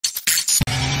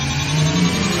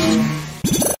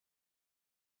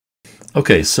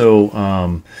Okay,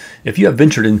 so if you have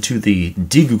ventured into the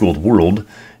deGoogled world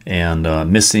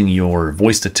and missing your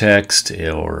voice to text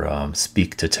or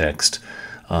speak to text,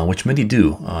 which many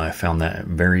do, I found that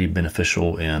very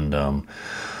beneficial. And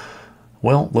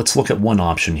well, let's look at one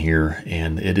option here,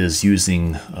 and it is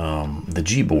using the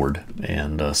Gboard.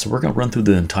 And so we're going to run through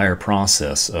the entire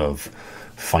process of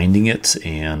finding it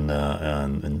and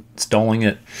installing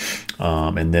it,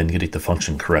 and then getting it to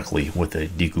function correctly with a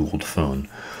deGoogled phone.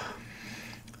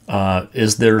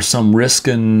 Is there some risk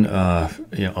in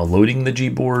loading the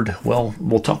Gboard? Well,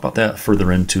 we'll talk about that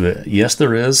further into it. Yes,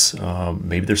 there is.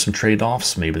 Maybe there's some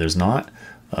trade-offs. Maybe there's not.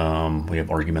 We have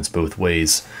arguments both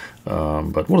ways,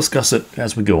 but we'll discuss it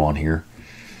as we go on here.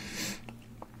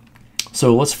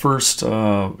 So let's first,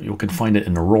 you can find it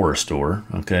in Aurora Store.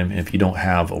 Okay, if you don't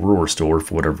have Aurora Store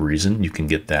for whatever reason, you can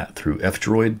get that through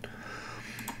F-DROID.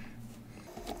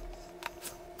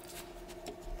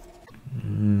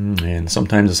 And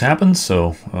sometimes this happens,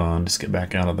 so just get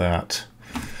back out of that.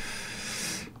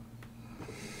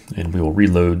 And we will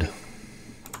reload.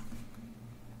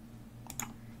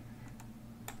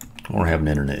 Or have an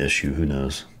internet issue, who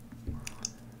knows.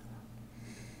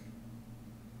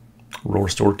 Aurora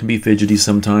Store can be fidgety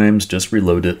sometimes, just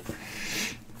reload it.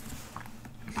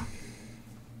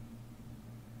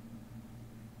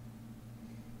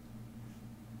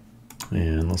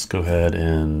 And let's go ahead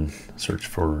and search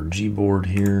for Gboard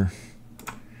here.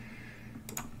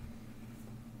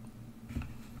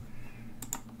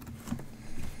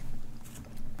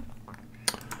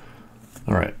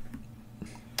 All right.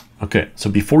 Okay, so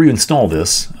before you install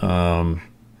this,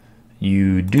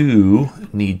 you do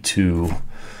need to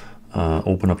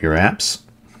open up your apps.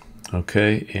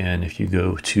 Okay, and if you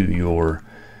go to your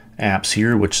apps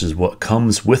here, which is what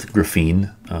comes with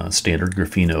Graphene, standard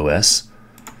Graphene OS.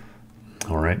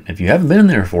 All right, if you haven't been in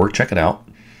there before, check it out.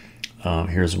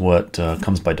 Here's what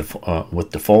comes by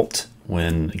with default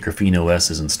when Graphene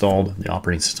OS is installed, the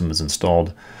operating system is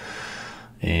installed,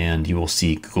 and you will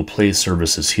see Google Play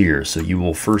services here. So you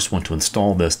will first want to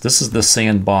install this. This is the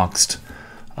sandboxed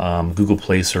Google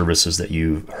Play services that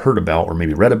you've heard about or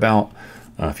maybe read about.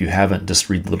 If you haven't, just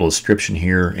read the little description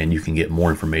here, and you can get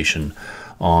more information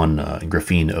on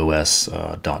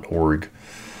grapheneos.org.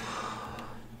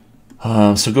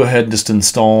 So go ahead and just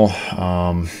install.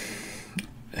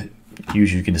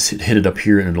 Usually you can just hit it up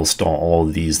here and it'll install all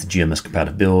of these, the GMS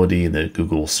compatibility, the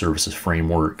Google Services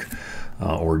Framework,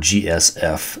 or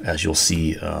GSF. As you'll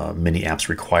see, many apps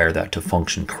require that to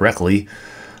function correctly.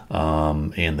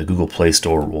 And the Google Play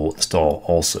Store will install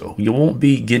also. You won't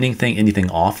be getting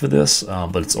anything off of this,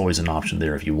 but it's always an option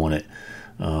there if you want it.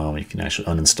 You can actually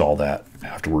uninstall that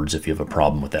afterwards if you have a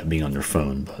problem with that being on your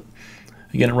phone. But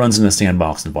again, it runs in a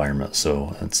sandbox environment,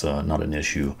 so it's not an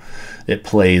issue. It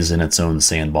plays in its own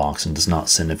sandbox and does not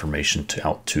send information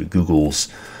out to Google's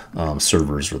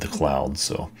servers or the cloud.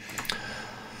 So,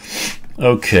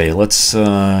 okay, let's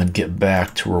get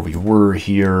back to where we were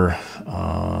here.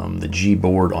 The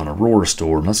Gboard on Aurora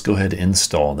Store. Let's go ahead and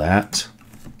install that.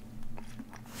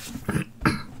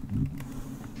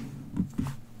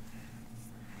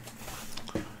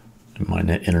 My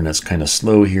internet's kind of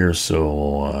slow here,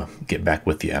 so I'll get back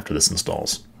with you after this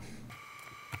installs.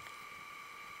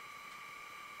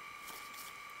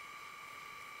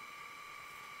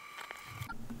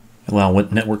 Allow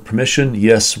network permission.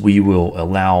 Yes, we will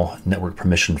allow network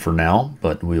permission for now,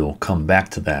 but we will come back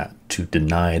to that to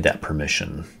deny that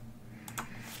permission.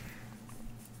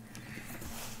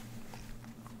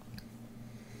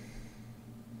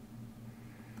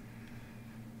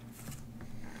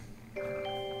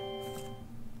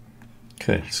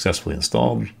 Okay, successfully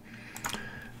installed.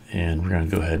 And we're going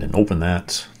to go ahead and open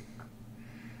that.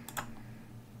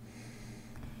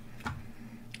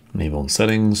 Enable in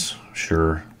settings,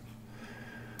 sure.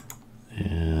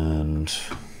 And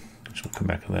we'll come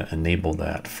back to that, enable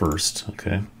that first,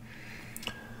 okay.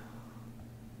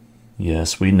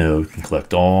 Yes, we know you can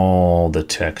collect all the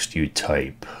text you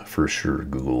type for sure,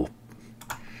 Google.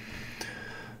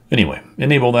 Anyway,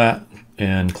 enable that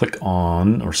and click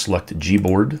on or select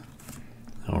Gboard.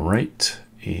 All right,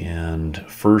 and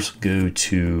first go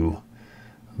to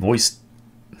voice.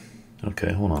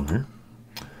 Okay, hold on here.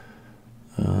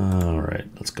 All right,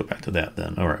 let's go back to that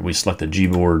then. All right, we selected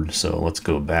Gboard, so let's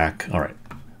go back. All right,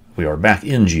 we are back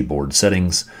in Gboard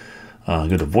settings.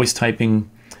 Go to voice typing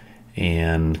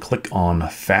and click on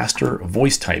faster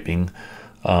voice typing.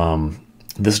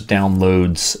 This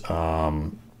downloads,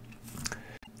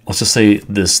 let's just say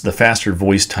the faster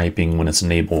voice typing, when it's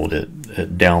enabled,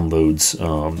 it downloads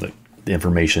the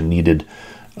information needed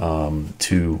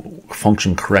to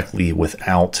function correctly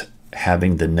without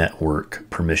having the network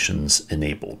permissions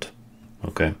enabled.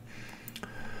 Okay.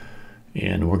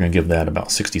 And we're going to give that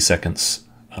about 60 seconds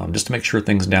just to make sure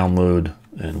things download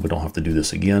and we don't have to do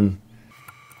this again.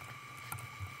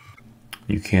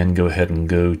 You can go ahead and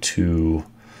go to,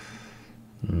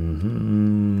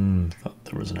 thought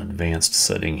there was an advanced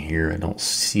setting here. I don't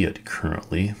see it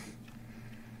currently.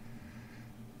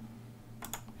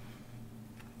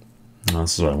 No,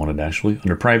 this is what I wanted actually.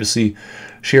 Under privacy,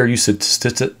 share usage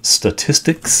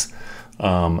statistics.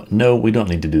 No, we don't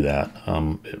need to do that.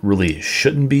 It really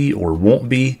shouldn't be or won't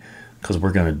be because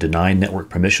we're going to deny network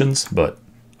permissions, but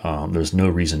there's no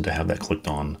reason to have that clicked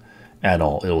on at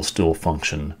all. It'll still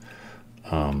function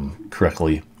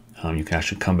correctly. You can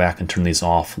actually come back and turn these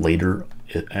off later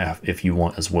if you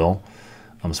want as well,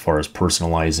 as far as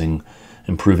personalizing,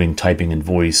 improving typing and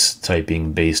voice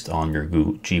typing based on your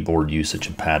Gboard usage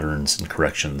and patterns and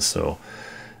corrections. So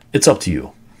it's up to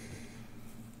you.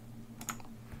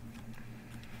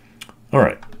 All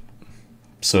right,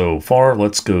 so far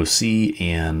let's go see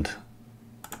and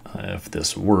if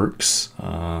this works.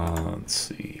 Let's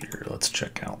see here, let's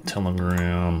check out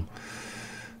Telegram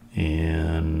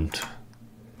and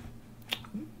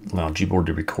allow Gboard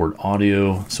to record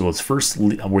audio. So let's first,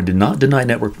 we did not deny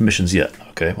network permissions yet.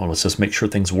 Okay, well, let's just make sure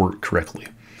things work correctly.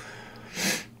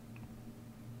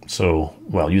 So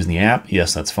while using the app,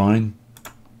 yes, that's fine.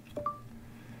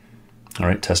 All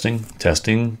right, testing.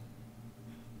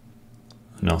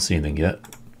 I don't see anything yet.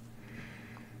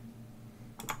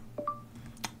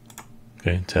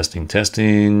 Okay,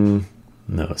 testing.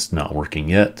 No, it's not working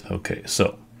yet. Okay,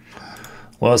 so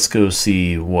let's go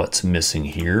see what's missing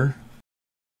here.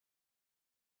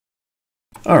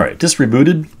 All right, just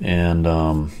rebooted, and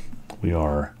we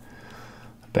are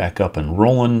back up and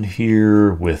rolling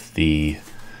here with the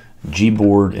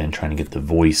Gboard and trying to get the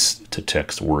voice to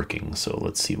text working. So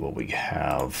let's see what we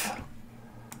have.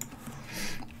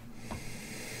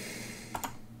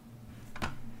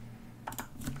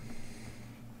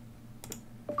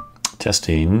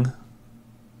 Testing,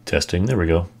 there we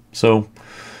go. So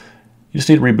you just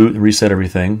need to reboot and reset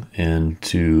everything and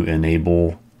to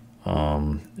enable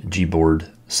Gboard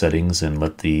settings and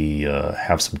let the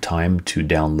have some time to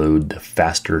download the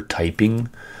faster typing.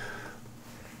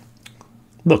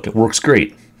 Look, it works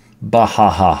great. Bah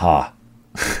ha ha ha.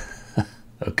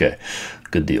 Okay,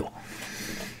 good deal.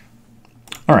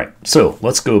 All right, so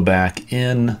let's go back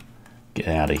in, get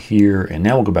out of here, and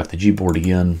now we'll go back to Gboard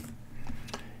again.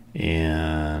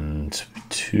 And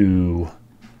to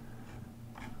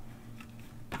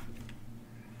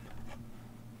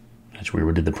actually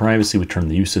we did the privacy, we turned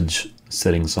the usage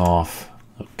settings off.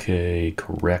 Okay,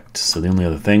 correct. So the only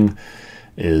other thing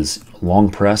is long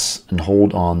press and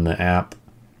hold on the app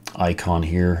icon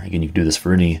here. Again, you can do this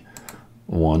for any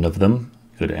one of them.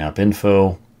 Go to app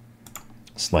info,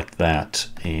 select that,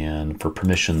 and for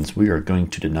permissions we are going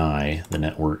to deny the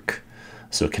network,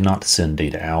 so it cannot send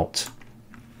data out.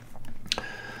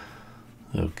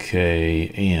 Okay,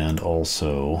 and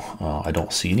also I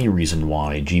don't see any reason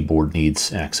why Gboard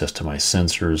needs access to my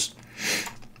sensors.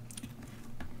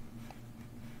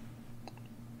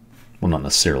 Well, not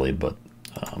necessarily, but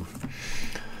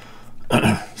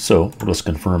so let's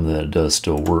confirm that it does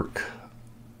still work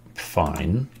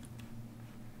fine.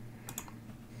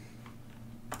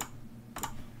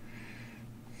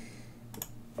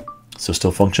 So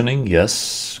still functioning?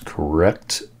 Yes,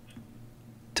 correct.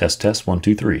 Test, 1,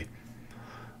 2, 3.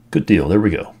 Good deal, there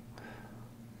we go.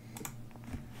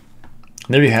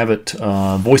 There you have it,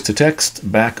 voice to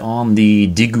text back on the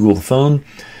deGoogled phone.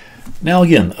 Now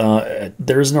again,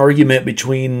 there's an argument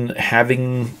between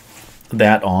having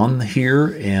that on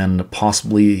here and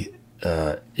possibly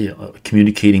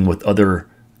communicating with other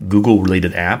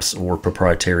Google-related apps or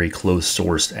proprietary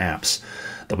closed-sourced apps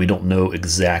that we don't know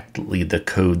exactly the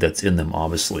code that's in them,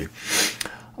 obviously.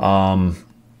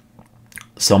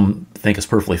 Some think it's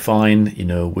perfectly fine,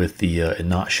 with the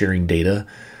not sharing data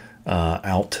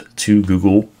out to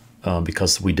Google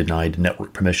because we denied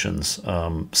network permissions.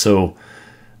 So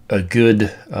a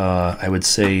good, I would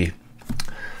say,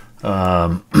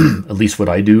 at least what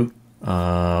I do,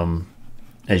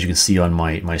 as you can see on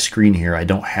my screen here, I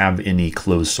don't have any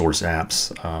closed source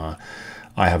apps.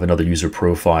 I have another user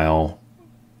profile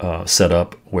set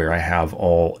up where I have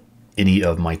any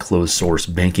of my closed source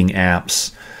banking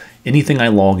apps. Anything I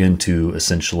log into,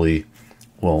 essentially,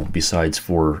 well, besides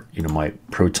for my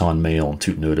Proton Mail and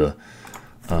Tutnota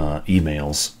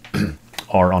emails,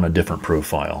 are on a different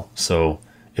profile. So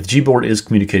if Gboard is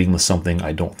communicating with something,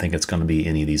 I don't think it's going to be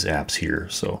any of these apps here.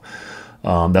 So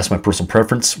that's my personal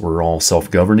preference. We're all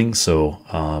self-governing, so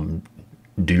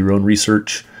do your own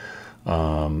research.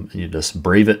 You just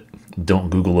brave it.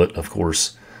 Don't Google it, of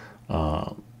course.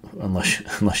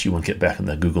 unless you want to get back in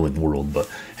the Googling world. But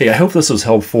hey, I hope this was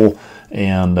helpful,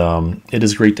 and it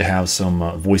is great to have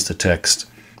some voice-to-text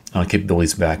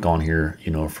capabilities back on here,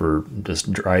 you know, for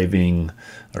just driving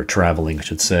or traveling, I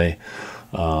should say.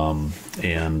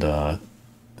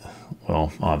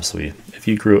 Well, obviously, if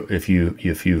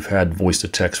you've had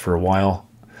voice-to-text for a while,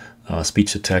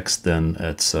 speech-to-text, then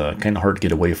it's kind of hard to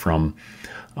get away from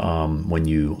when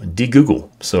you deGoogle.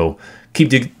 So keep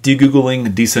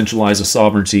deGoogling, decentralize the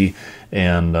sovereignty,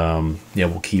 and yeah,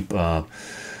 we'll keep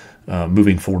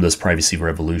moving forward this privacy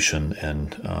revolution,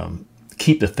 and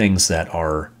keep the things that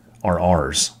are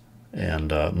ours, and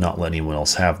not let anyone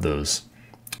else have those.